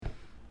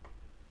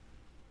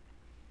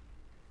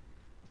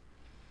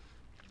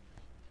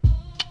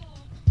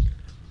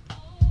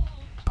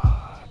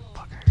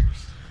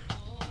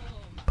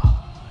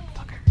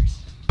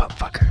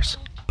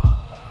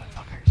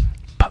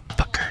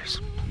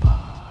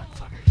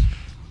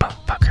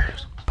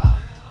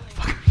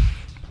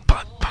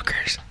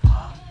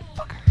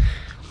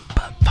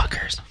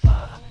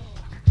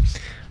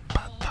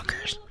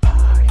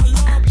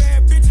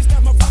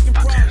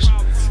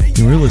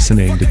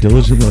listening to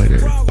Diligent Loiter.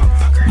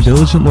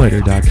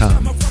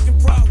 DiligentLoiter.com.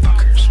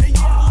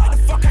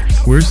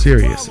 We're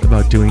serious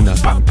about doing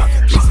nothing.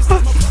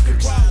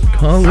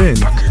 Call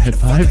in at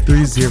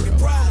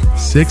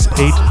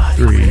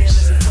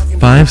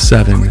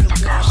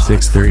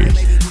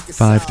 530-683-5763.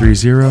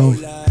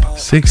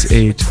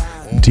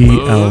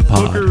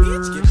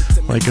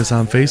 530-68DL-POD. Like us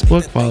on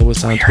Facebook, follow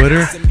us on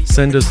Twitter,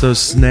 send us those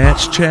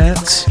snatch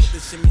chats.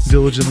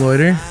 Diligent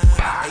Loiter.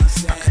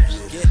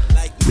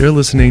 You're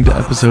listening to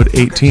episode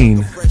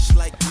 18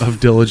 of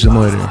Diligent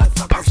Loiter.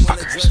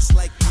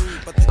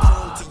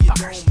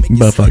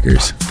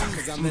 Buttfuckers.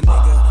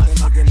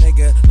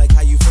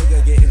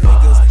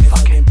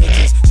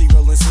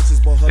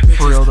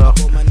 For real though.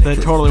 That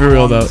totally For went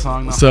real along with though. the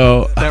song though.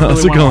 So, That how's really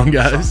it went going, along with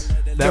guys?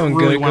 That Going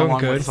really good, went going along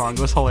good. with the song. It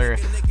was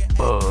hilarious.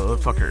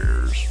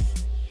 Fuckers.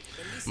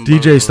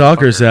 DJ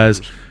Stalker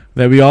says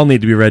that we all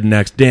need to be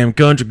rednecks. Damn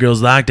country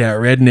girls like that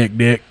redneck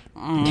dick.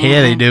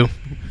 Yeah, they do.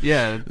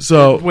 Yeah.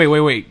 So-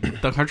 wait.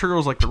 The country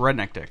girl's like the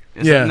redneck dick.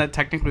 Isn't that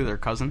technically their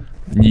cousin?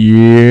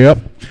 Yep.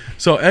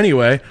 So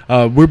anyway,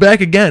 we're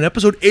back again.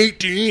 Episode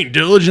 18,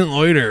 Diligent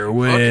Loiter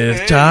with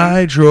Okay.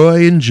 Ty,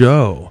 Troy, and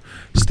Joe.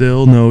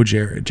 Still no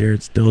Jared.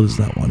 Jared still does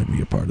not want to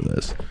be a part of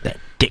this. That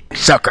dick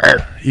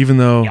sucker. Even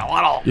though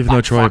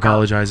little Troy fucker.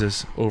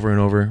 apologizes over and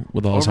over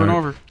with all his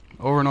heart.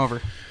 Over and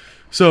over.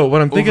 So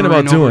what I'm thinking Over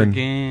about and over doing,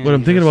 again, what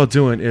I'm thinking just- about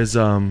doing is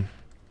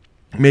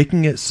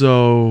making it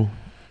so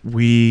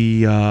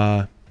we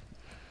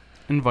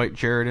Invite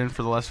Jared in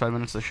for the last 5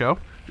 minutes of the show.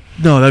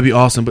 no, that'd be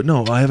awesome. But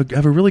no, I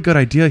have a really good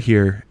idea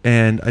here,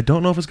 and I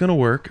don't know if it's gonna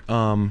work.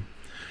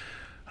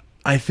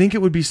 I think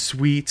it would be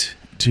sweet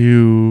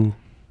to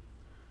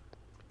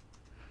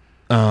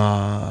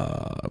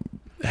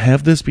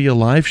have this be a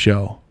live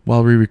show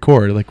while we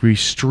record. Like we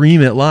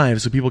stream it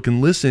live so people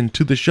can listen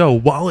to the show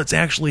while it's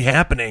actually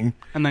happening,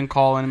 And then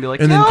call in and be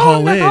like, and then "No,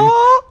 call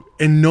no."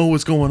 in and know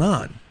what's going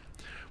on.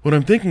 What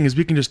I'm thinking is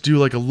we can just do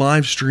like a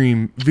live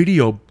stream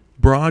video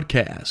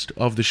broadcast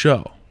of the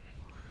show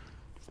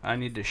I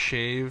need to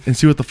shave. and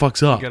see what the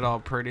fuck's up. Get all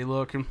pretty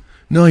looking.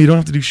 No, you don't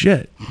have to do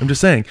shit. I'm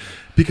just saying.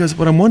 Because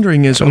what I'm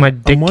wondering is... So my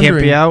dick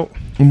can't be out?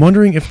 I'm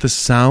wondering if the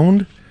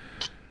sound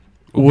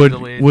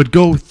Delayed. would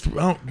go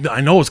through... I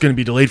know it's going to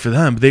be delayed for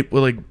them. They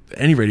like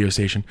any radio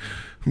station.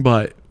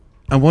 But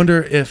I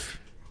wonder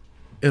if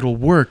it'll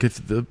work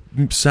if the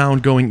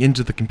sound going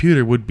into the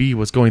computer would be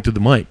what's going through the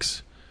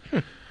mics.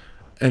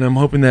 And I'm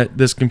hoping that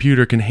this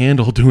computer can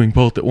handle doing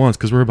both at once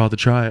because we're about to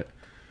try it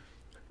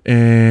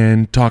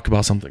and talk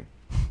about something.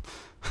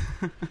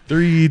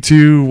 3,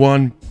 2,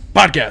 1,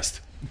 podcast.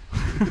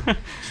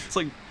 It's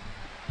like,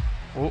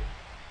 oh,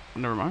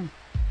 never mind.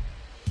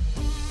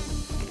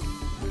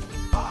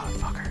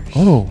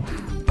 Oh,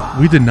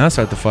 we did not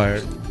start the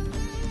fire.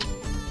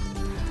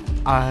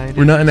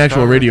 We're not an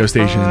actual radio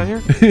station.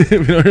 We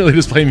don't really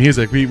just play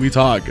music. We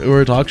talk.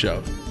 We're a talk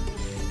show.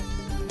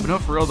 But no,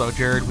 for real though,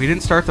 Jared, we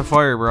didn't start the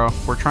fire, bro.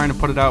 We're trying to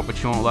put it out,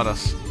 but you won't let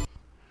us.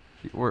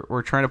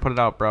 We're trying to put it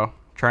out, bro.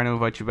 Trying to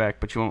invite you back,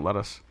 but you won't let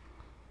us.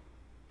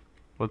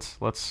 Let's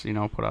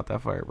put out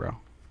that fire, bro.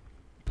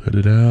 Put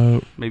it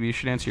out. Maybe you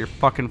should answer your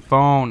fucking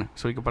phone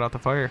so we can put out the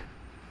fire.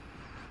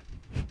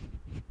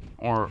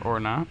 Or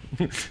not.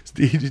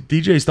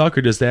 DJ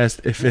Stalker just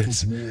asked if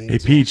it's a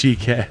PG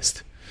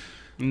cast.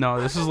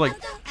 No, this is like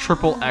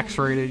triple X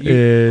rated.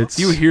 It's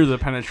You hear the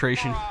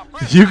penetration.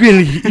 you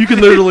can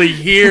literally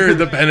hear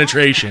the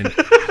penetration.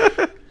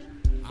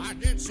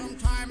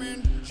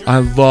 I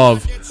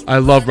love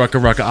Rucka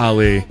Rucka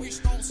Ali.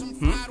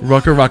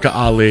 Rucka Rucka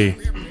Ali.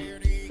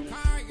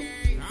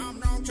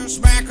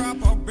 Smack up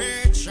a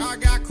bitch. I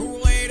got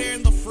Kool-Aid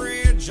in the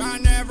fridge. I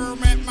never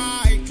met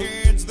my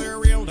kids. Their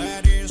real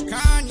dad is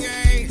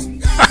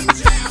Kanye.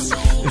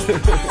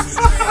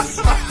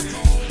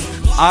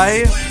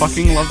 I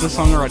fucking love this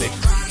song already.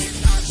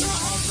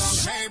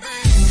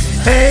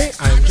 Hey,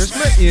 I just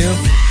met you.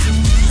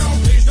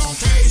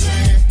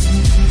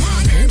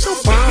 Here's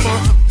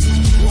Obama.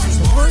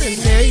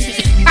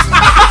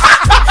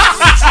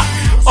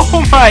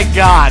 Oh my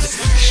god.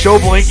 Show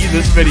Blanky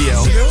this video.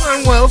 Still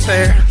on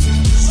welfare.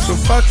 So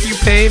fuck you,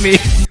 pay me.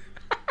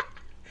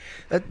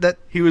 that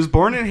He was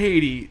born in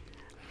Haiti.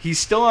 He's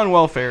still on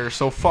welfare,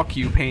 so fuck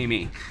you, pay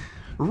me.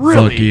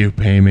 Really? Fuck you,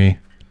 pay me.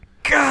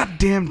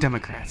 Goddamn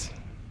Democrats.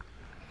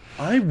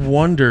 I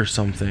wonder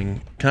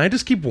something. Can I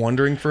just keep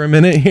wondering for a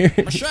minute here?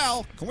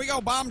 Michelle, can we go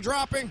bomb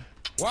dropping?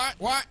 What?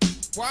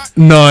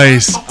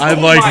 Nice. I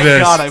like my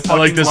this. God, I I fucking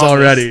like this love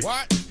already.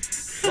 What?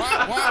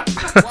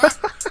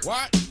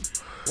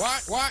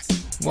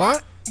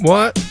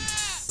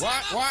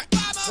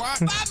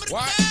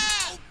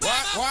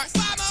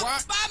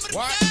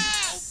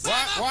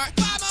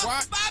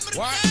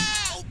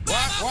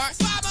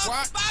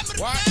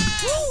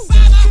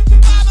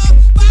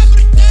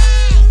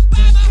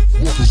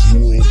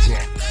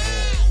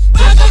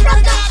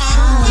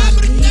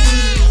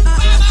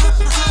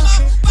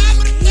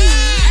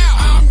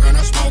 I'm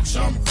gonna smoke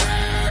some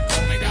crack.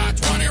 Only got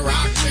 20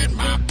 rocks in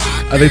my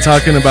pocket. Are they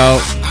talking about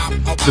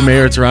the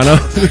mayor of Toronto?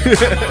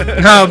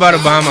 How about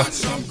Obama?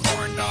 Some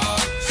corn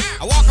dogs.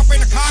 I walk up in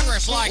the car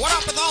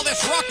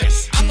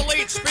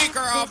lead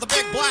speaker of the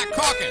Big Black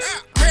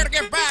Caucus. I'm here to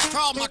give back to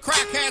all my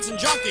crackheads and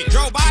junkies.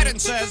 Joe Biden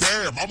says,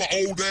 Damn, I'm an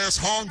old-ass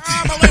honky.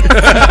 I'm a little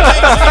bit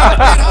lazy.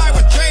 Get high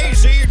with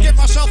Jay-Z and give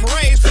myself a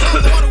raise, but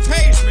I'm the one who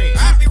pays me.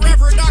 Happy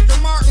Reverend Dr.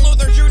 Martin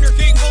Luther Jr.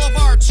 King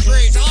Boulevard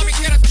Street. Now let me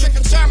get a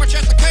chicken sandwich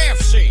at the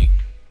KFC.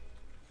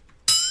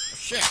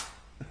 Shit.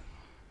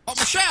 Oh,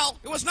 Michelle,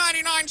 it was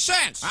 99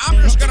 cents. I'm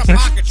just gonna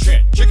pocket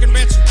shit. Chicken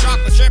bits and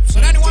chocolate chips.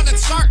 And anyone that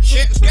starts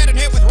shit is getting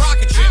hit with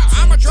rocket ships.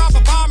 I'ma drop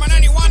a bomb on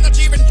anyone that's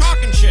even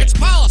talking shit. It's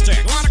politics.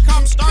 You wanna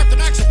come start the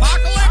next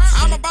apocalypse?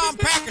 I'ma bomb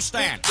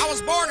Pakistan. I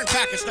was born in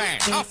Pakistan.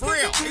 Oh, for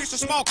real. I used to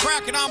smoke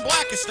crack and on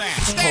Blackistan.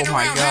 Oh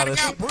my god,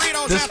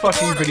 this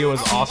fucking video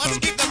is awesome.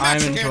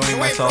 I'm enjoying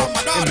myself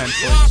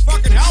immensely. You want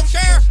fucking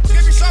healthcare? I'll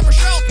give you some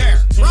Michelle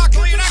care.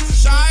 Broccoli and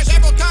exercise,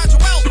 able kinds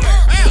of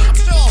welfare. Man, I'm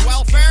still on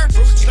welfare.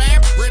 Food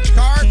stamp, bridge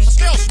card. I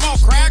still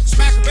smoke crack,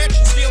 smack a bitch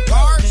and steal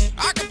cars.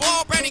 I can blow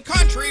up any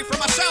country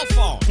from a cell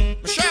phone.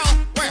 Michelle,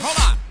 wait, hold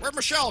on. Where'd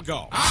Michelle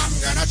go? I'm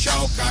gonna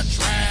choke a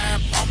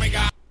tramp. Oh my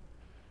god.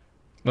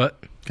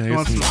 What? Can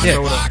I get some? Yeah.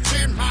 Box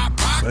in my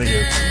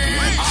pocket.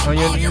 Oh,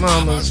 your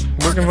mama's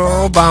working for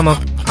Obama.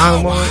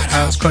 I want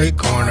House Clay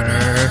Corner.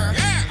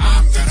 Yeah,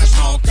 I'm gonna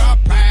smoke a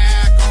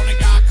pack. Only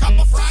got a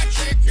couple fried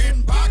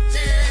chicken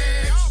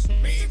buckets.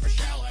 Me,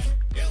 Michelle,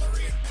 and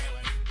Hillary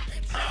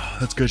and Palin.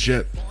 That's good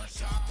shit.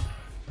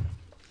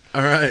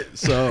 All right,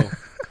 so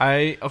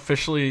I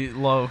officially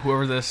love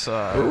whoever this.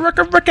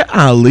 Rucka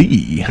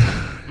Ali.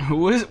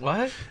 Who is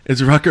what?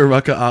 It's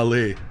Rucka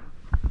Ali.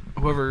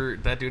 Whoever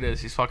that dude is,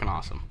 he's fucking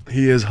awesome.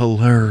 He is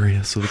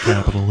hilarious with a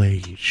capital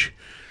H.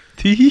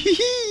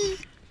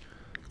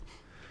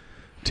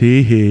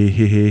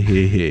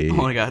 Tee-hee-hee-hee-hee-hee. I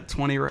only got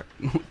 20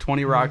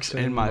 rocks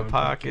in my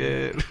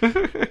pocket.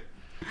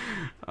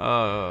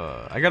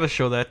 I gotta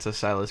show that to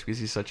Silas because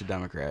he's such a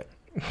Democrat.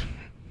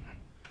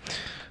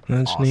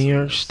 That's Awesome. New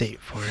York State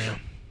for you.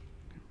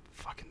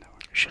 Fucking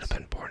Democrat. Should have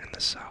been born in the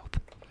South.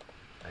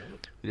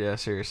 Yeah,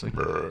 seriously.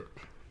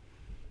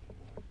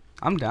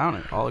 I'm down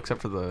it, all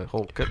except for the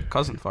whole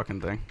cousin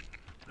fucking thing.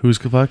 Who's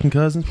fucking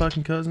cousins?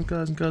 Fucking cousin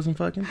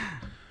fucking?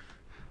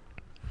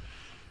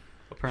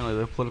 Apparently,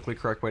 the politically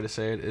correct way to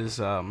say it is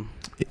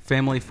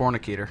family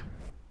fornicator.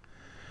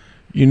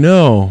 You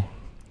know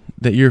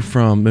that you're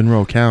from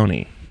Monroe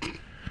County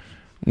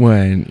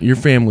when your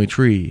family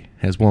tree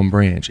has one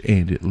branch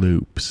and it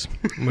loops.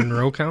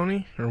 Monroe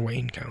County or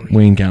Wayne County?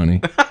 Wayne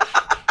County.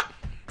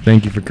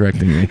 Thank you for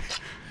correcting me.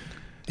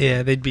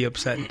 Yeah, they'd be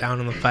upset down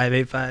on the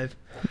 585.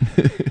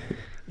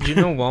 Do you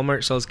know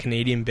Walmart sells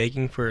Canadian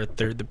bacon for a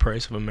third the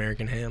price of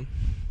American ham?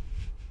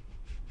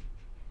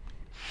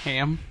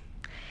 Ham.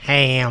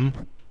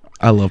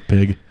 I love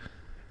pig.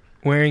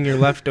 Wearing your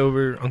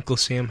leftover Uncle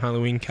Sam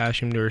Halloween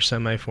costume to her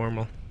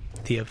semi-formal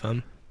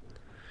TFM.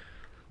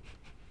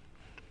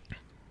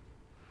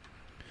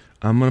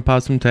 I'm gonna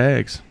pop some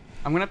tags.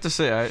 I'm gonna have to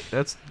say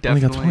that's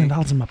Only definitely.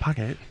 got $20 in my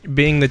pocket.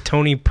 Being the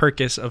Tony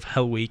Perkis of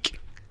Hell Week.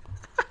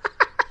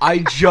 I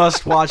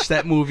just watched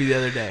that movie the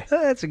other day.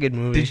 That's a good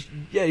movie.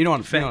 Yeah, you know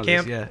what? Fat you know what it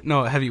Camp? is, yeah,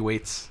 no,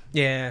 heavyweights.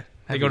 Yeah,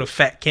 they go to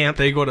fat camp.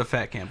 They go to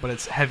fat camp, but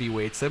it's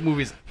heavyweights. That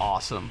movie's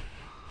awesome.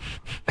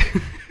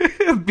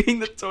 Being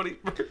the Tony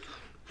Perkins.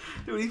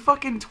 Dude, he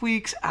fucking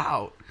tweaks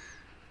out.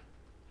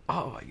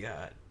 Oh my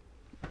god.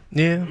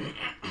 Yeah.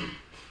 Ben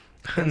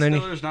And then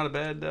Stiller's not a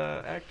bad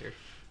actor.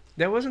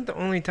 that wasn't the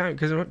only time,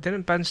 because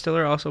didn't Ben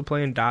Stiller also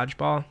play in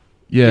Dodgeball?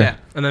 Yeah.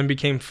 And then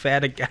became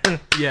fat again?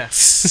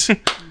 Yes.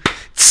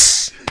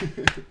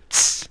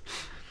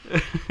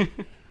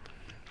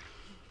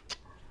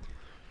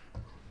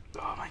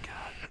 Oh my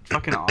god.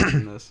 Fucking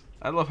awesomeness.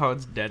 I love how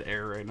it's dead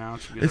air right now.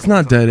 It should be It's like-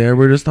 not dead air.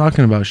 We're just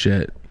talking about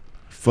shit.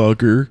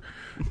 Fucker.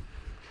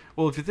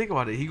 Well, if you think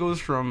about it, he goes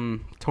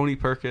from Tony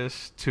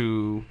Perkis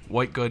to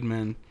White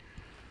Goodman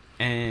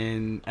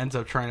and ends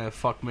up trying to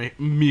fuck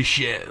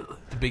Michelle,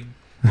 the big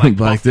black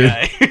buff dude.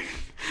 guy.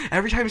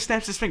 Every time he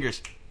snaps his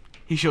fingers,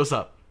 he shows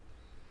up.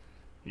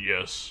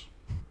 Yes.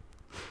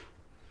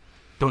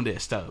 Donde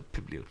está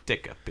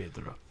biblioteca,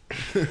 Pedro?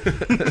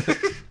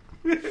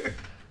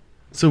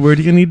 So where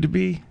do you need to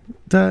be,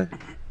 Ty?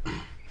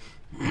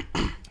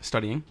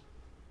 Studying.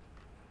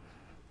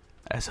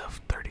 As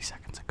of 30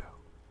 seconds ago.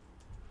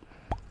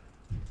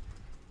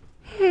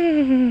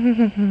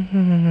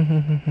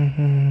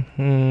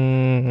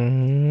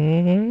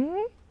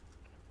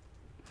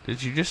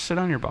 Did you just sit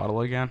on your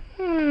bottle again?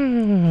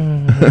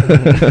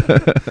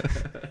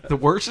 The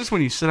worst is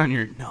when you sit on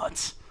your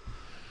nuts.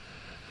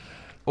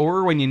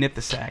 Or when you nip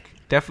the sack.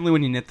 Definitely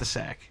when you nip the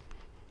sack.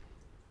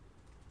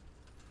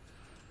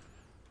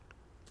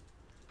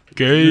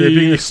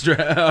 Ripping the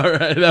strap. All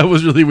right, that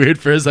was really weird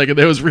for a second.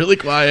 That was really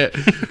quiet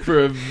for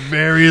a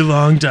very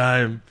long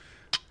time.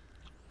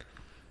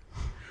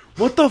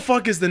 What the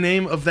fuck is the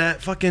name of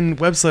that fucking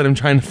website I'm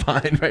trying to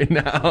find right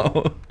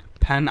now?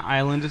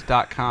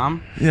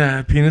 PennIsland.com.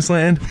 Yeah,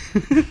 Penisland.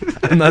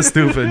 I'm not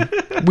stupid.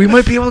 We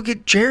might be able to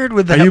get Jared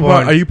with that Are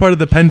one. you part of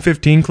the Pen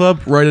 15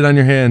 Club? Write it on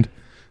your hand.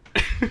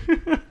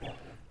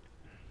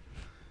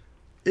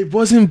 It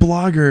wasn't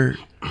Blogger.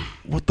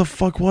 What the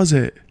fuck was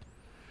it?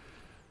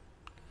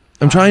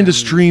 I'm trying to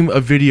stream a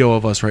video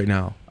of us right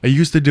now. I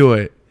used to do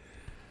it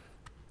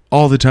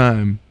all the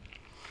time,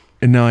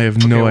 and now I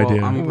have no well,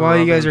 idea. I'm- While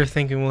you guys are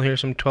thinking, we'll hear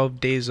some 12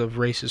 Days of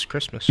Racist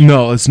Christmas.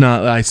 No, it's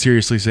not. I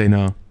seriously say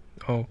no.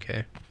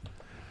 Okay.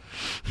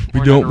 We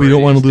We're don't. not a We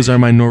don't want to radio lose our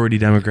minority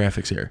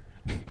demographics here.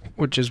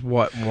 Which is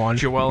what, one?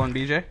 Joel and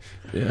BJ.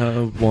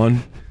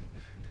 One.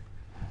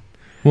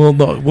 Well,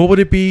 no. What would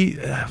it be?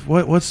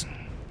 What's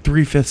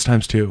 3/5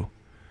 times 2?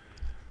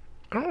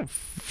 I don't know.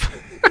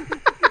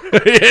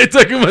 It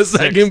took him a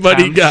second, but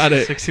he got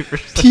it.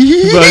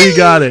 60%. But he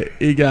got it.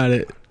 He got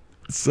it.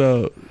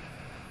 So.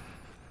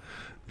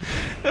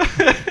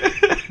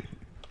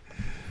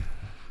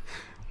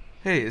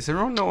 Hey, does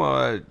everyone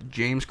know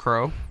James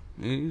Crow?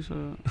 He's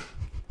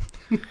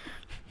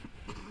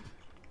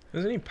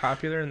Isn't he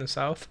popular in the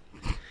South?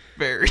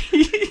 very.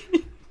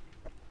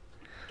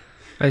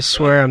 I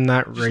swear I'm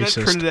not Just not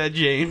racist. Trinidad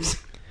James.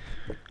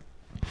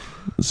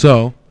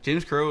 So.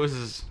 James Crow is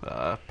as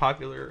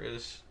popular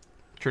as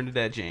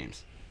Trinidad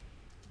James.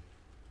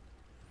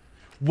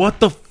 What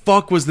the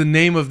fuck was the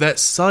name of that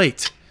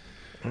site?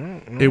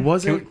 It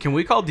wasn't. Can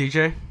we call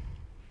DJ?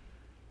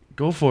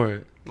 Go for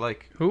it.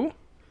 Like, Who?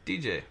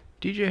 DJ.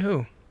 DJ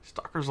who?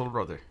 Stalker's little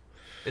brother.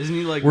 Isn't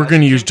he like... We're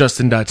going to use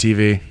messaging?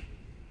 Justin.tv.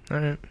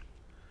 Alright.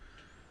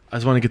 I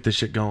just want to get this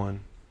shit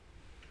going.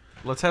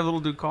 Let's have little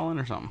dude call in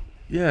or something.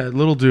 Yeah,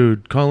 little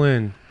dude, call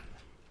in.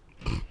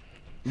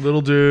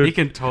 Little dude. He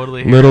can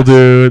totally hear Little us.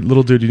 dude.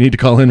 Little dude, you need to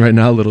call in right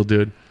now, little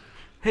dude.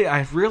 Hey,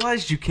 I've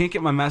realized you can't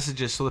get my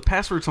messages, so the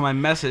password to my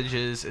message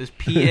is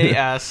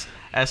PASSWORD.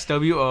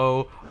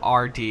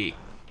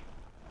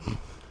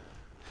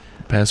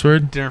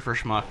 Password? Dinner for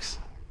schmucks.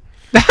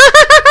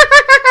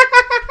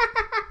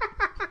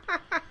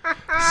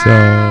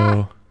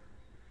 So.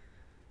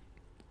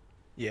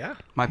 Yeah?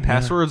 My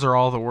passwords are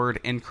all the word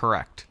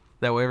incorrect.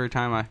 That way every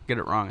time I get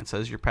it wrong, it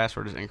says your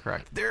password is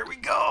incorrect. There we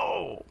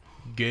go!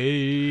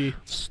 Gay.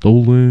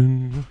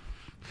 Stolen.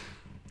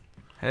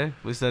 Hey, at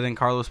least I didn't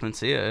Carlos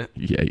Mencia it.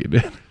 Yeah, you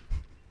did.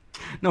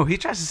 No, he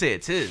tries to say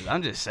it's his.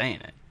 I'm just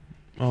saying it.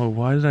 Oh,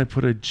 why did I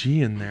put a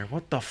G in there?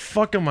 What the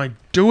fuck am I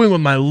doing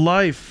with my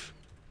life?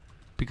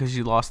 Because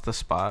you lost the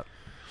spot.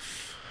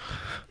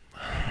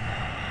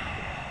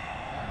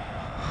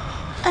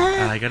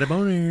 I got a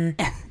boner.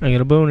 I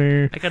got a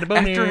boner. I got a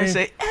After I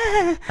say,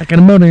 I got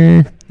a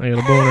boner. I got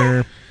a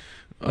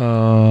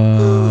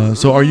boner.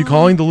 So are you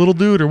calling the little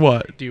dude or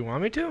what? Do you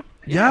want me to?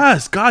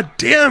 Yes, god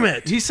damn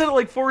it. he said it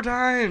like 4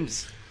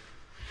 times.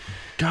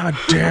 God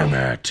damn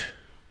it.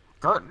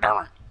 God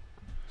damn it.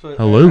 So,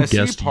 Hello, I see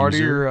guest part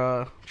user.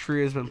 of your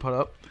tree has been put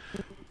up.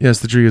 Yes,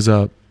 the tree is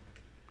up.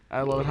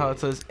 I love how it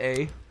says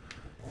A.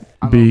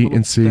 on B the little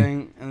and C.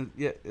 thing, and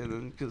yeah, and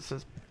then it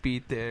says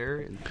B there.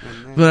 And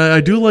then. But I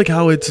do like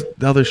how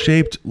they're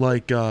shaped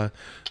like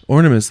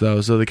ornaments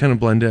though, so they kind of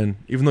blend in.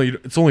 Even though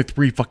it's only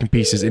 3 fucking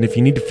pieces, and if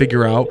you need to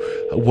figure out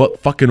what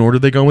fucking order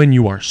they go in,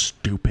 you are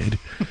stupid.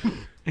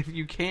 If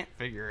you can't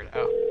figure it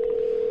out.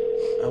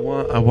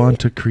 I want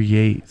to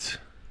create.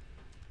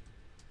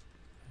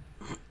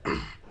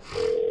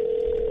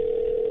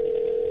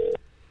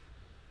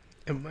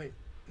 It might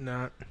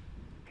not.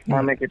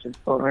 Want to make it just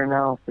phone right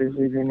now? Please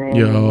leave your name.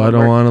 Yo, I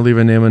don't want to leave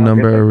a name and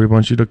number. We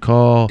want you to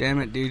call. Damn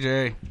it,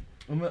 DJ.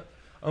 I'm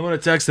gonna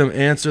text them.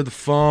 Answer the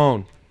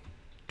phone.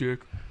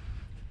 Dick.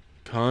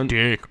 Cunt.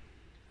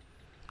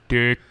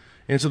 Dick.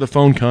 Answer the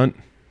phone, cunt.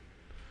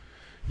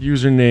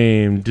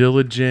 Username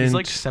diligent. He's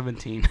like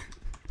 17.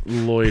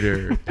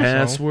 Loiter.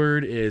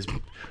 Password is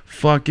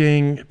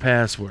fucking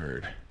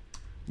password.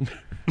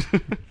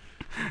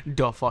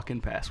 Duh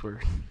fucking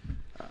password.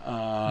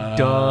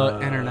 Duh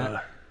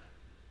internet.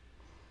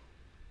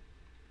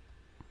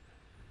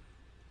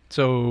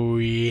 So,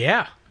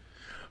 yeah.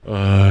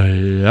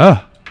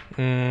 Yeah.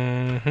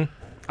 Mm-hmm.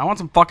 I want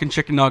some fucking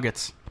chicken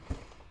nuggets.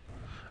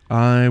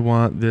 I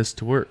want this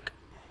to work.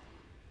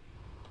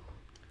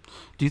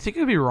 Do you think it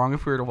would be wrong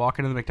if we were to walk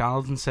into the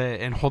McDonald's and say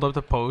and hold up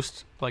the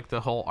post, like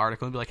the whole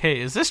article, and be like, "Hey,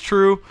 is this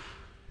true?"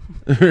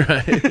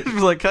 Right. Be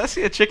like, "Can I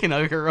see a chicken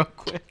nugget real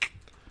quick?"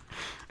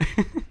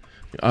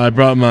 I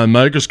brought my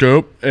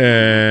microscope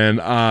and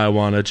I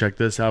want to check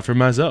this out for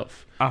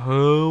myself. I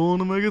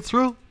want to make it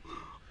through.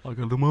 I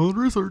gotta do my own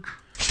research.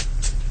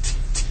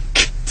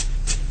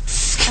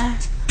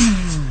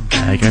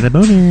 I got a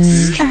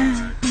boner.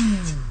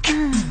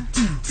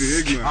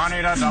 I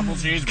need a double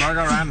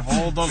cheeseburger and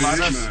hold the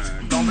lettuce.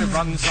 Don't be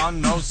frontin', son,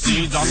 no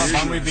seeds on the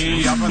bun. We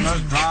be up in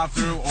the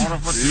drive-thru, order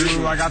for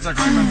 2. I got the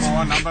craving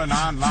for a number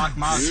 9, lock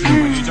my shoe.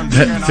 We need some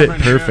chicken That fit up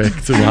in here.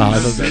 perfect. Wow, I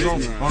love that.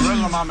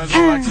 Gorilla, my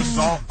mizzle, extra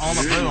salt on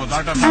the grill.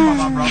 Dr. Pepper,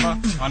 my brother,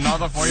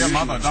 another for your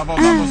mother. Double,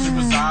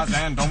 super size,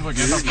 and don't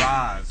forget the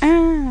fries.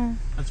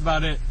 That's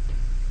about it.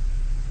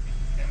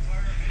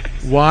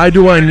 Why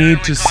do I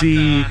need to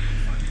see...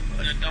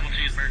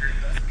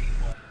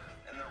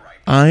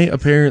 I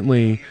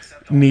apparently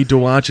need to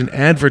watch an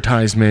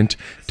advertisement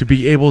to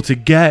be able to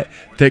get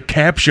the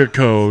CAPTCHA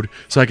code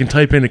so I can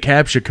type in a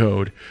CAPTCHA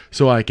code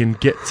so I can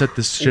set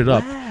this shit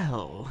up.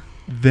 Well,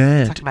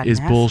 That about is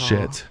an asshole.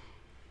 bullshit.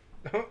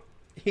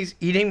 He's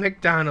eating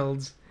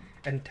McDonald's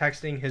and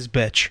texting his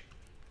bitch.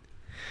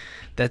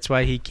 That's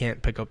why he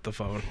can't pick up the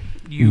phone.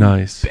 You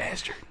Nice.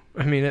 bastard.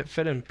 I mean, it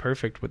fit in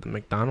perfect with the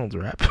McDonald's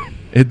rep.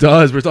 It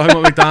does. We're talking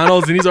about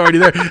McDonald's, and he's already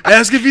there.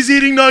 Ask if he's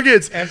eating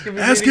nuggets. Ask if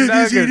he's Ask eating if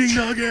he's nuggets. eating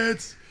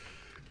nuggets.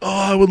 Oh,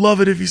 I would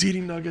love it if he's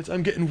eating nuggets.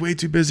 I'm getting way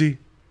too busy.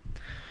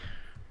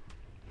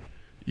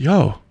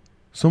 Yo,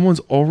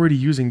 someone's already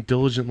using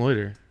Diligent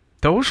Loiter.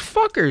 Those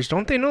fuckers,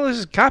 don't they know this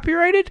is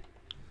copyrighted?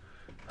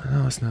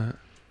 No, it's not.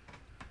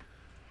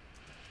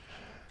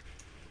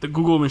 The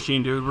Google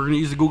machine, dude. We're going to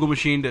use the Google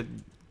machine to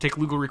take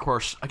legal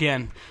recourse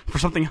again for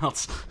something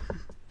else.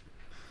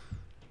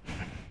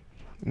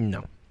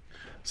 No.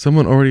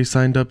 Someone already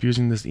signed up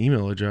using this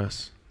email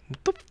address.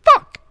 What the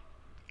fuck?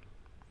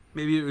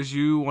 Maybe it was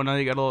you one night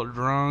you got a little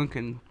drunk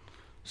and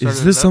Is started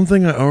this it up.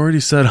 something I already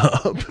set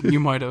up? You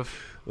might have.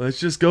 Let's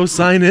just go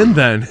sign in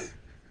then.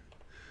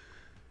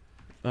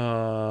 I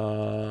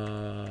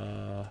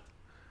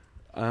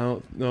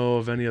don't know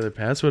of any other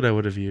password I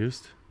would have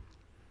used.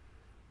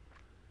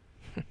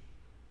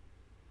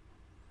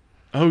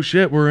 Oh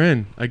shit, we're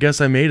in. I guess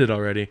I made it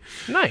already.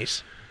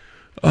 Nice.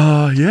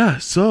 Yeah.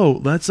 So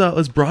let's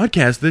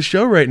broadcast this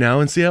show right now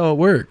and see how it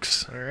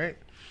works. All right.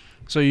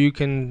 So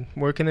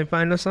where can they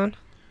find us on?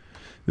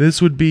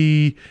 This would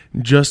be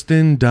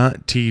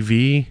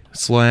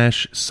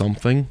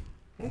justin.tv/something.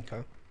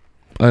 Okay.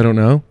 I don't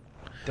know.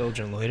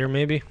 Diligent Loiter,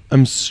 maybe?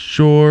 I'm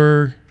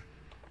sure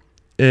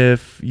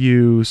if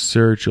you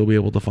search, you'll be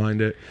able to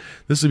find it.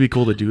 This would be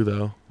cool to do,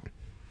 though,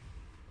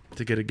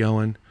 to get it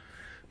going.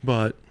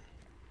 But,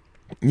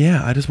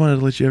 yeah, I just wanted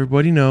to let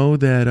everybody know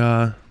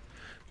that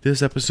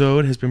this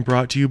episode has been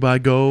brought to you by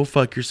Go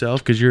Fuck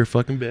Yourself, because you're a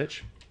fucking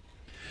bitch.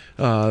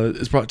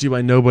 It's brought to you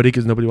by nobody,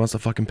 because nobody wants to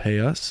fucking pay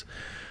us.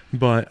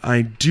 But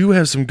I do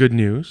have some good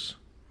news.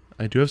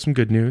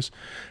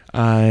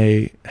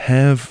 I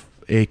have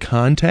a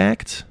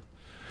contact.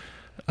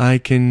 I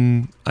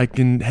can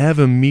have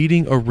a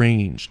meeting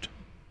arranged.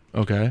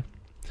 Okay?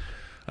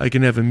 I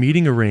can have a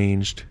meeting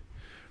arranged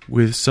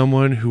with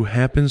someone who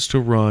happens to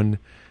run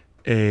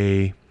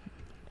a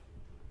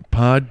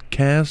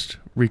podcast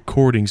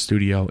recording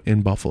studio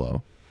in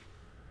Buffalo.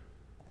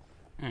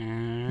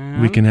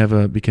 We can have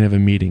a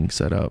meeting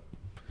set up.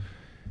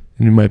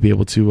 And you might be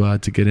able to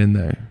get in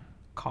there.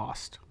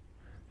 Cost.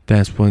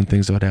 That's one of the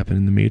things that would happen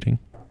in the meeting.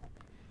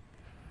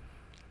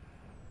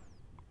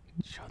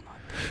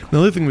 The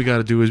other thing we got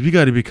to do is we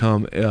got to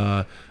become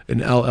an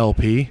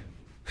LLP.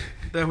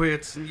 That way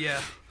it's, yeah.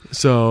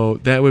 So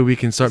that way we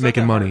can start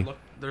making money. Look,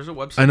 there's a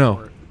website I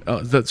know.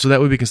 for it. So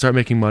that way we can start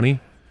making money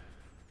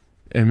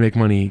and make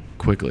money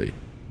quickly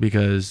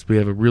because we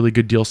have a really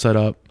good deal set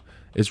up.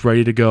 It's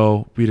ready to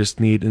go. We just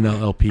need an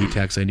LLP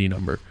tax ID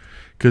number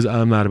because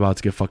I'm not about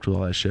to get fucked with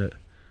all that shit.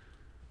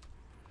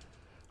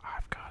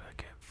 I've got to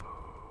get food.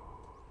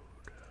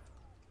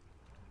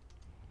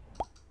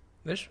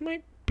 This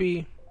might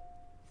be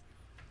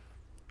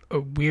a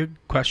weird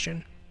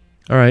question.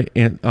 All right,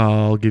 and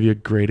I'll give you a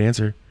great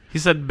answer. He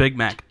said Big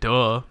Mac.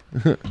 Duh.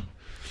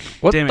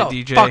 What Damn the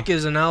it, DJ. fuck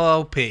is an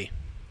LLP?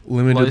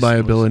 Limited License.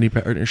 liability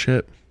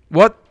partnership.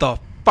 What the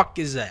fuck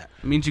is that?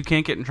 It means you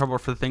can't get in trouble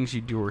for the things you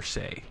do or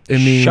say. It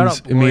means Shut up,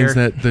 it means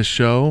lawyer. that the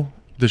show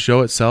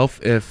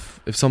itself, if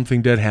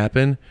something did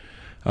happen,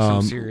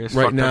 Some serious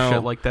right fucked now, up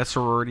shit like that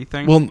sorority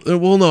thing.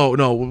 well,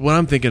 no. What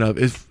I'm thinking of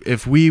is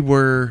if we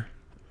were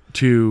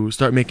to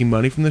start making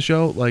money from the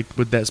show, like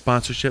with that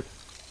sponsorship,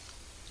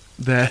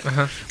 that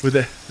with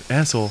that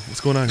asshole,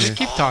 what's going on here? Just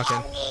keep talking.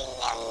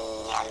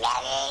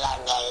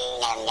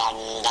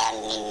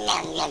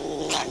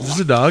 Is this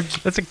a dog?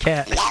 That's a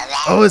cat.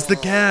 Oh, it's the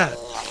cat.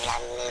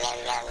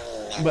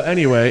 But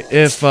anyway,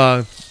 if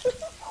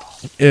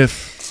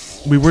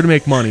we were to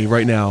make money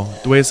right now,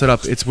 the way it's set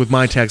up, it's with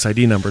my tax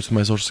ID number, it's with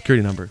my social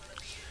security number.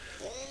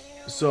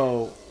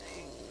 So,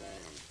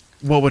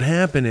 what would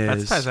happen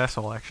That's is Ty's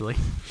asshole, actually.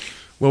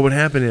 what would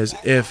happen is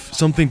if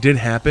something did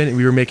happen and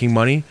we were making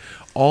money,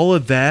 all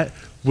of that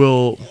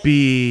will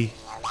be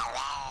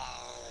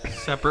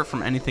Separate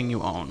from anything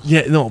you own.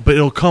 but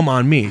it'll come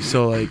on me.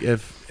 So like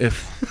if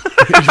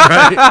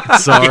right?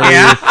 Sorry.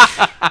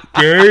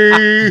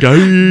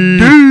 Gay.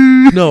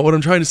 No, what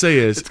I'm trying to say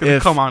is It's going to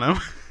come on him.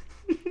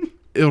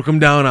 it'll come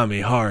down on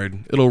me hard.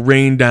 It'll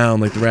rain down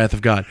like the wrath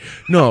of God.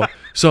 No.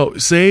 So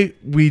say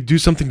we do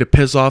something to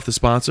piss off the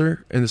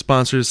sponsor and the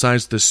sponsor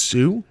decides to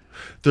sue,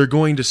 they're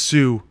going to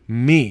sue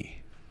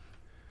me.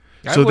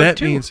 I So would that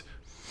too. means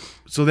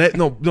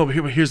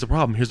here's the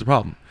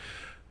problem.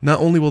 Not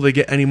only will they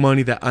get any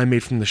money that I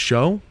made from the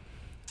show,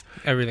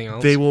 Everything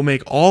else. they will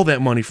make all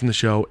that money from the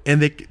show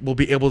and they will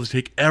be able to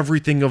take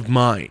everything of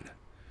mine.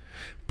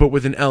 But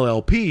with an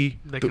LLP,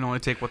 They can only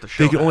take what the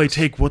show they can only has.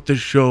 take what the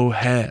show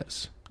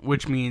has.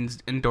 Which means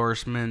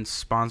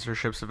endorsements,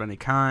 sponsorships of any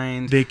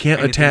kind. They can't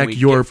anything attack we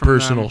your get from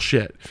personal them.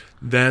 shit.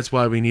 That's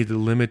why we need the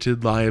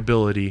limited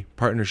liability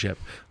partnership.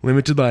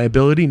 Limited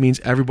liability means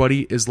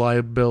everybody is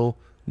liable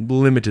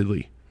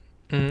limitedly.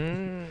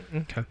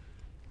 Okay.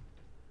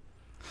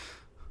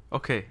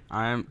 Okay,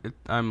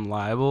 I'm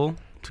liable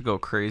to go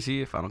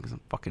crazy if I don't get some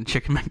fucking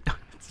chicken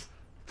McNuggets.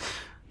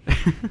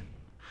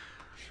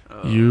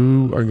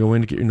 You are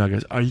going to get your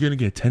nuggets. Are you going to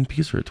get a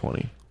 10-piece or a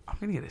 20? I'm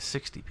gonna get a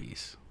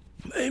 60-piece.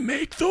 They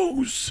make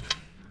those.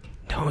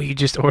 No, you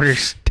just order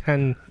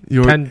 10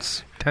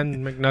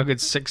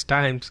 McNuggets 6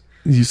 times.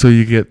 So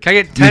you get, Can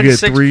I get 10 you get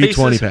 6 3 pieces?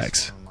 20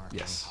 packs.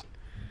 Yes.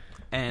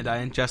 And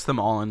I ingest them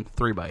all in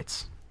 3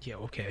 bites. Yeah,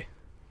 okay.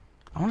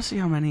 I want to see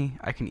how many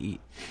I can eat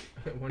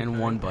in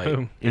one bite.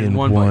 Boom. In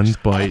one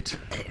bite.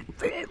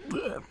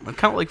 I'm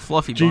kind of like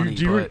Fluffy Bunny,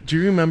 but Do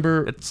you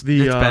remember it's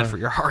the? bad for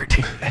your heart.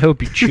 I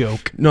hope you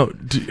choke. No.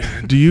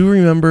 Do you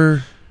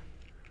remember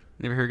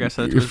Never hear a guy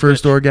say that to your his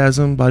first bitch.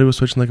 orgasm? Body was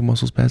switching like a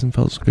muscle spasm.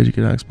 Felt so good you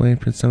could not explain.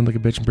 Prince sounded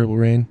like a bitch in purple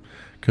rain.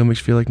 Girl makes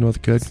you feel like no other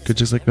could. Good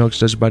just like milk,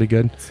 does your body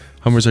good.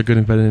 Hummers are good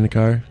and better in the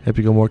car.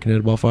 Happy go more can hit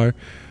a ball fire.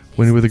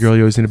 When you're with a girl,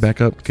 you always need to back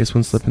up. In case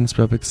one slipping,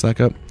 spread pick the slack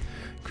up.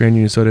 Grand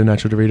Union Soda,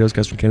 Natural Doritos.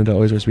 Guys from Canada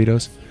always wear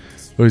Speedos.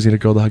 Always need a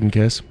girl to hug and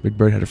kiss. Big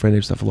Bird had a friend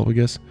named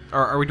Snuffleupagus.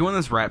 Are we doing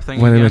this rap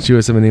thing When I again? met you, I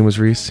said my name was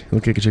Reese. You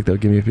look like a chick that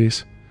would give me a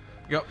piece.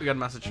 Yep, we got a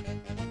message.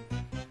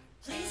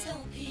 Please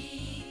don't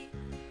pee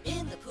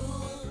in the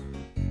pool.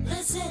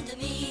 Listen to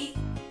me.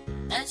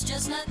 That's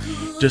just not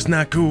cool. Just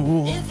not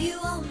cool. If you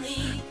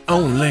only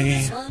Only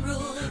this one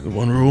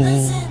one rule. rule.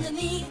 Listen to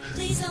me.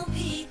 Please don't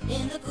pee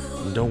in the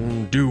pool.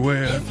 Don't do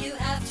it. If you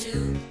have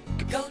to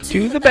go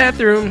To the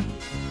bathroom.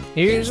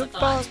 Here's a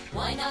thought.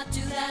 Why not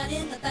do that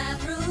in the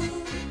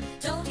bathroom?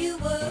 Don't you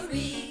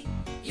worry.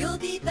 You'll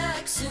be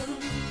back soon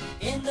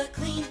in the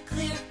clean,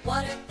 clear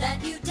water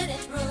that you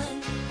didn't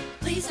ruin.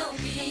 Please don't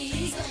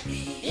pee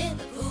in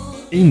the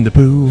pool. In the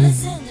pool.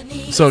 Listen to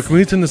me. So, can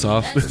we turn this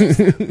off?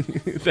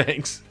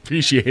 Thanks.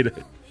 Appreciate it.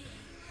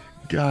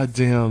 God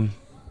damn.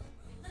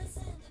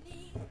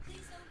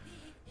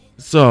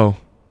 So,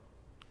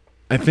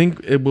 I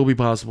think it will be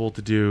possible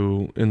to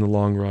do, in the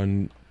long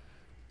run,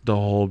 the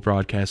whole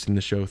broadcasting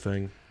the show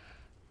thing.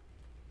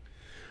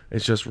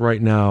 It's just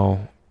right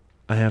now,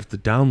 I have to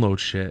download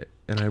shit,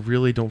 and I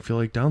really don't feel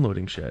like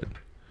downloading shit.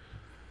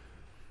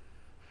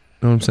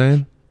 Know what I'm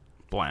saying?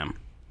 Blam.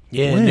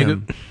 Yeah, Blam.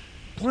 nigga.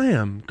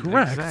 Blam.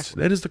 Correct.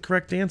 Exactly. That is the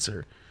correct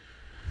answer.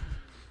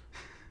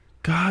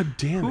 God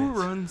damn it. Who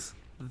runs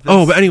this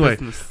Oh, but anyway,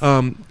 business?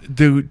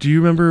 do you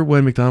remember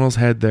when McDonald's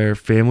had their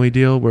family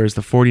deal, where it's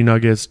the 40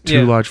 nuggets, 2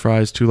 Yeah. large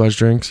fries, 2 large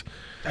drinks?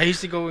 I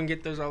used to go and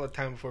get those all the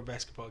time before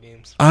basketball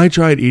games. I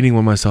tried eating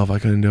one myself. I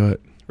couldn't do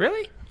it.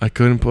 Really? I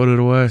couldn't put it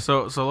away.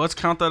 So let's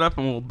count that up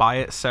and we'll buy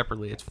it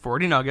separately. It's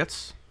 40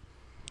 nuggets.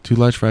 2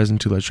 large fries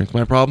and 2 large drinks.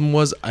 My problem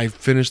was I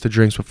finished the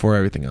drinks before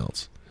everything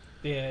else.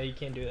 Yeah, you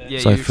can't do that. Yeah,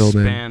 So I you filled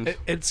in. expand.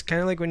 It's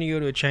kind of like when you go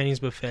to a Chinese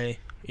buffet.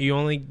 You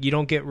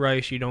don't get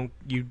rice. You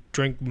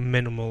drink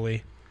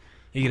minimally.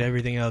 You get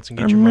everything else and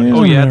get your money.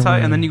 Oh Yeah, yeah, right. Ty,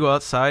 and then you go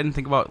outside and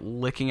think about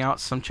licking out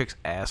some chick's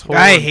asshole.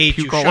 I and hate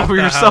you. puke all Shut over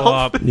the yourself. hell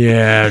up.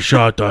 Yeah,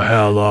 shut the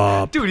hell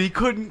up. Dude, he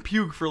couldn't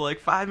puke for like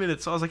 5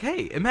 minutes. So I was like,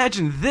 hey,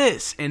 imagine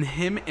this. And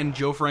him and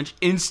Joe French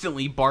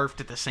instantly barfed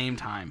at the same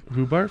time.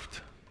 Who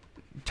barfed?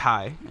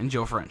 Ty and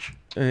Joe French.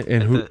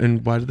 And who?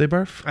 And why did they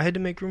barf? I had to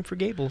make room for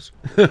Gables.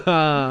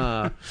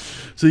 So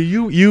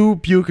you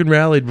puke and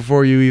rallied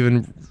before you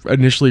even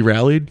initially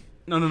rallied?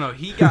 No.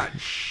 He got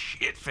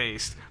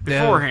shit-faced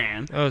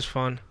beforehand That was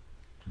fun.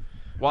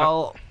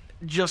 while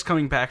just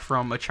coming back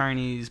from a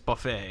Chinese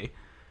buffet.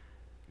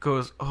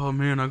 Goes, oh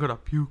man, I gotta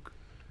puke.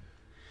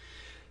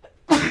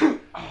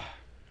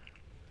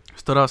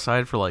 Stood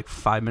outside for like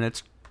 5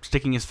 minutes,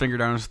 sticking his finger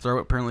down his throat.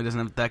 Apparently doesn't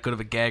have that good of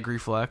a gag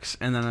reflex.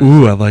 And then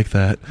Ooh, I like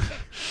that.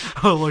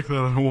 I like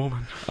that in a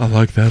woman. I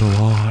like that a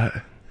lot.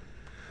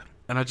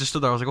 And I just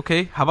stood there. I was like,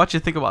 okay, how about you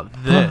think about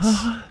this?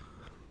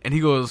 And he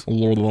goes,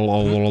 threw up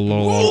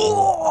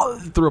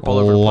all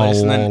over the place.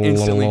 And then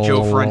instantly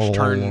Joe French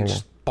turned and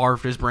just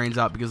barfed his brains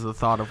out because of the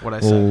thought of what I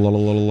said.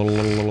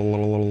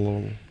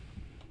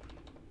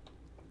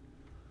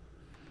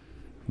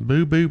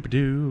 Boo boo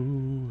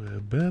doo,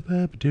 ba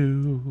ba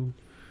doo.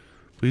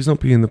 Please don't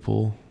pee in the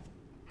pool.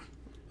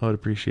 I would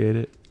appreciate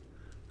it.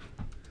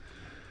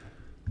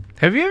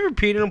 Have you ever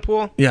peed in a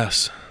pool?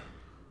 Yes.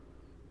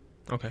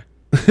 Okay.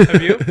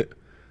 Have you?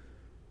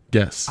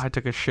 Yes. I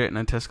took a shit in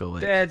a Tisco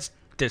Lake. That's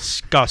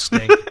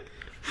disgusting.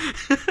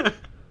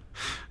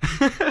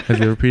 Have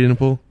you ever peed in a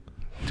pool?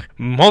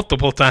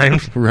 Multiple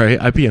times. Right.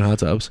 I pee in hot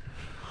tubs.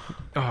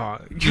 Oh,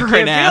 You're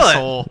can't an feel it.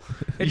 asshole.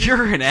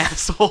 You're an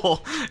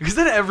asshole. Because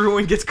then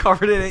everyone gets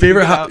covered in it.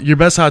 Favorite You get out- your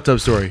best hot tub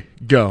story.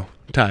 Go.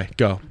 Ty,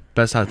 go.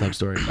 Best hot tub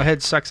story. I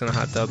had sex in a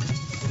hot tub.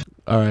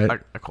 All right.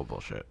 I call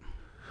bullshit.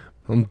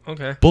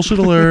 Okay. Bullshit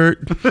alert.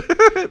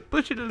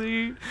 Bullshit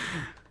elite.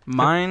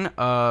 Mine,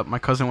 my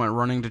cousin went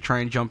running to try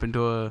and jump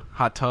into a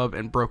hot tub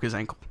and broke his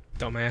ankle.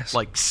 Dumbass.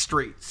 Like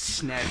straight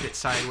snapped it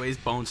sideways,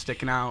 bone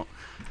sticking out.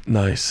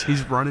 Nice.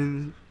 He's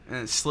running and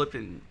it slipped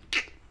and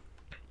it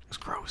was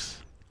gross.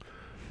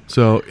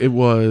 So it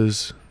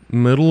was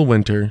middle of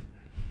winter.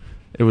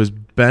 It was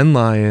Ben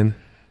Lyon.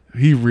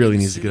 He really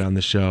needs to get on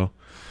the show.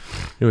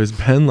 It was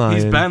Ben Lyon,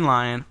 He's Ben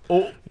Lyon.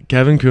 Oh,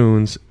 Kevin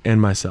Coons, and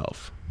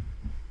myself.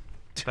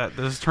 this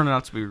is turning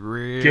out to be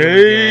really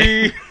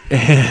gay. gay.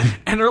 And,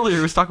 And earlier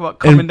he was talking about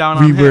coming down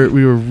on we him.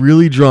 were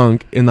really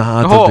drunk in the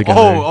hot tub together.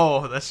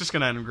 Oh, that's just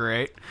gonna end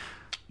great.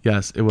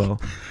 Yes, it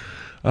will.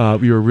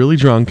 We were really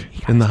drunk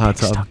in the hot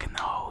tub. Stuck in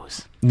the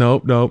hose.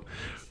 Nope.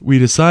 We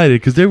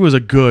decided, because there was a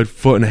good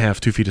 1.5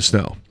 feet, 2 feet of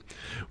snow.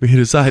 We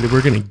decided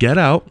we're going to get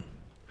out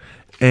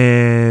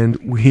and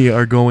we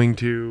are going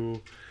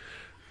to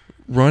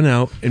run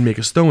out and make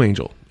a snow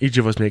angel. Each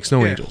of us make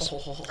snow angels.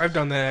 I've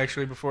done that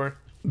actually before.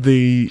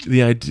 The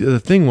idea, the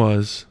thing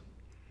was,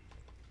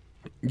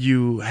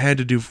 you had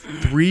to do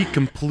 3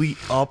 complete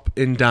up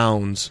and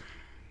downs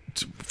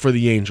for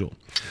the angel.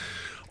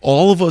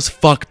 All of us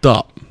fucked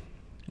up.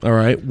 All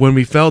right. When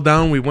we fell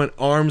down, we went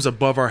arms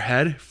above our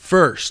head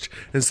first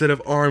instead of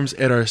arms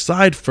at our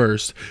side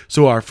first.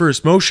 So our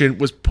first motion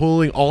was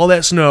pulling all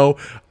that snow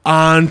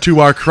onto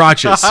our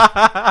crotches.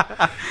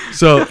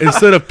 So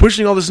instead of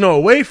pushing all the snow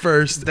away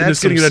first and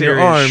just getting it on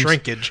your arms,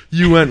 shrinkage.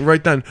 you went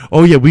right down.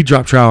 Oh yeah, we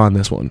dropped trow on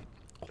this one.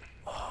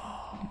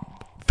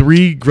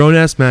 3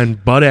 grown-ass men,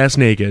 butt-ass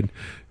naked,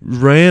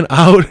 ran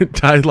out.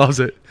 Ty loves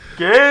it.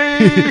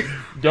 Gay!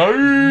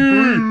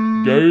 Gay!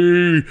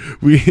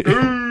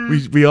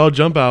 We all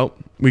jump out.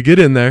 We get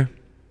in there,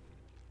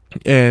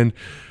 and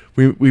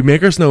we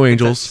make our snow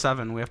angels. It's at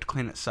 7. We have to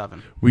clean at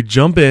 7. We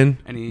jump in.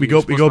 And We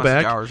go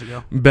back. Hours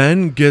ago.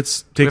 Ben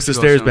takes the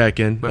stairs soon. back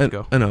in. We have to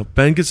go. I know.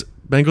 Ben goes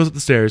up the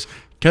stairs.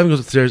 Kevin goes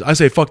up the stairs. I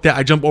say fuck that.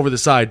 I jump over the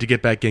side to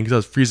get back in because I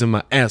was freezing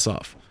my ass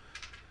off.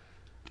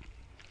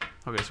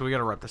 Okay, so we got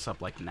to wrap this up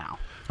like now.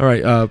 All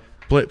right,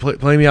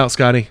 play me out,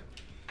 Scotty.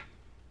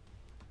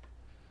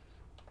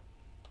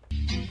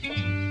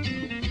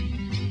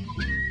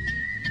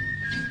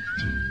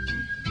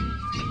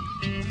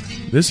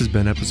 This has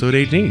been episode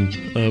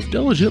 18 of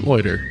Diligent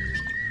Loiter.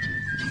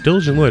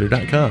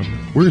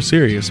 DiligentLoiter.com. We're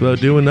serious about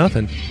doing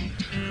nothing.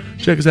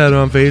 Check us out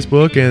on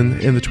Facebook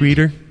and the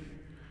Tweeter.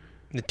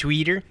 The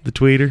tweeter. The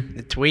Tweeter.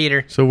 The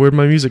tweeter. So where'd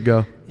my music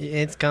go?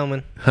 It's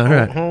coming. All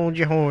right. Hold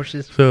your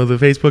horses. So the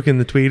Facebook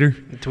and the Tweeter.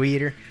 The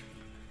tweeter.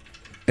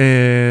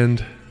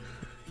 And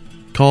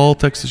call,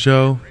 text the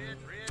show,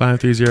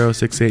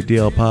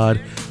 530-68-DL-POD,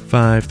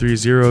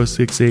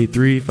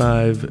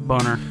 530-683-5763.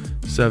 Boner.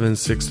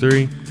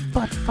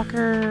 Butt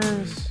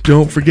fuckers.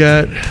 Don't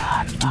forget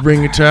to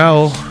bring a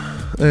towel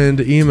and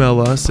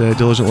email us at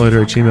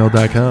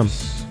diligentloiter@gmail.com.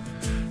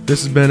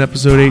 This has been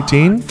episode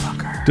 18,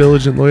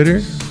 Diligent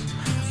Loiter.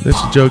 This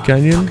is Joe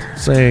Kenyon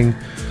saying,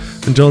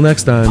 until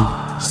next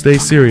time, stay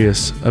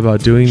serious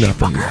about doing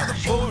nothing.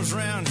 The boys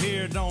around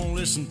here don't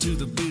listen to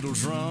the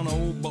Beatles run.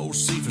 Old Bo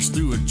Cephas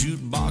threw a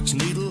jukebox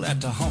needle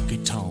at the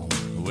honky tonk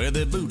where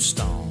their boots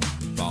stomp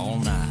all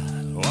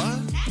night. What?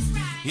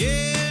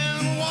 Yeah,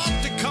 and what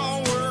they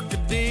call work a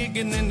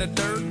digging in the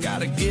dirt.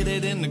 Gotta get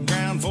it in the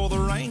ground before the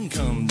rain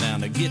come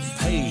down to get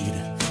paid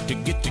to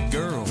get the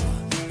girl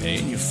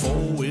in your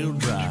four-wheel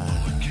drive.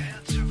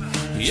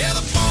 Yeah,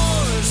 the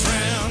boys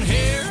round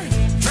here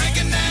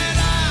drinking that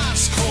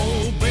ice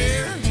cold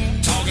beer,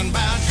 talking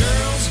about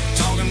girls,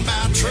 talking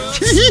about trucks,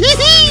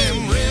 running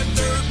them red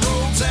dirt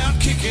roads out,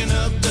 kicking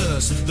up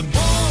dust. The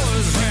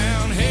boys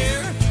round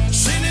here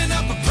sending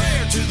up a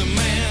prayer to the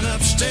man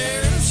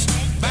upstairs.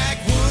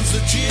 Backwoods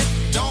legit,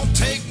 don't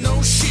take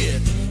no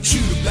shit.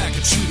 Shoot her back,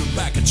 shoot her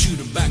back,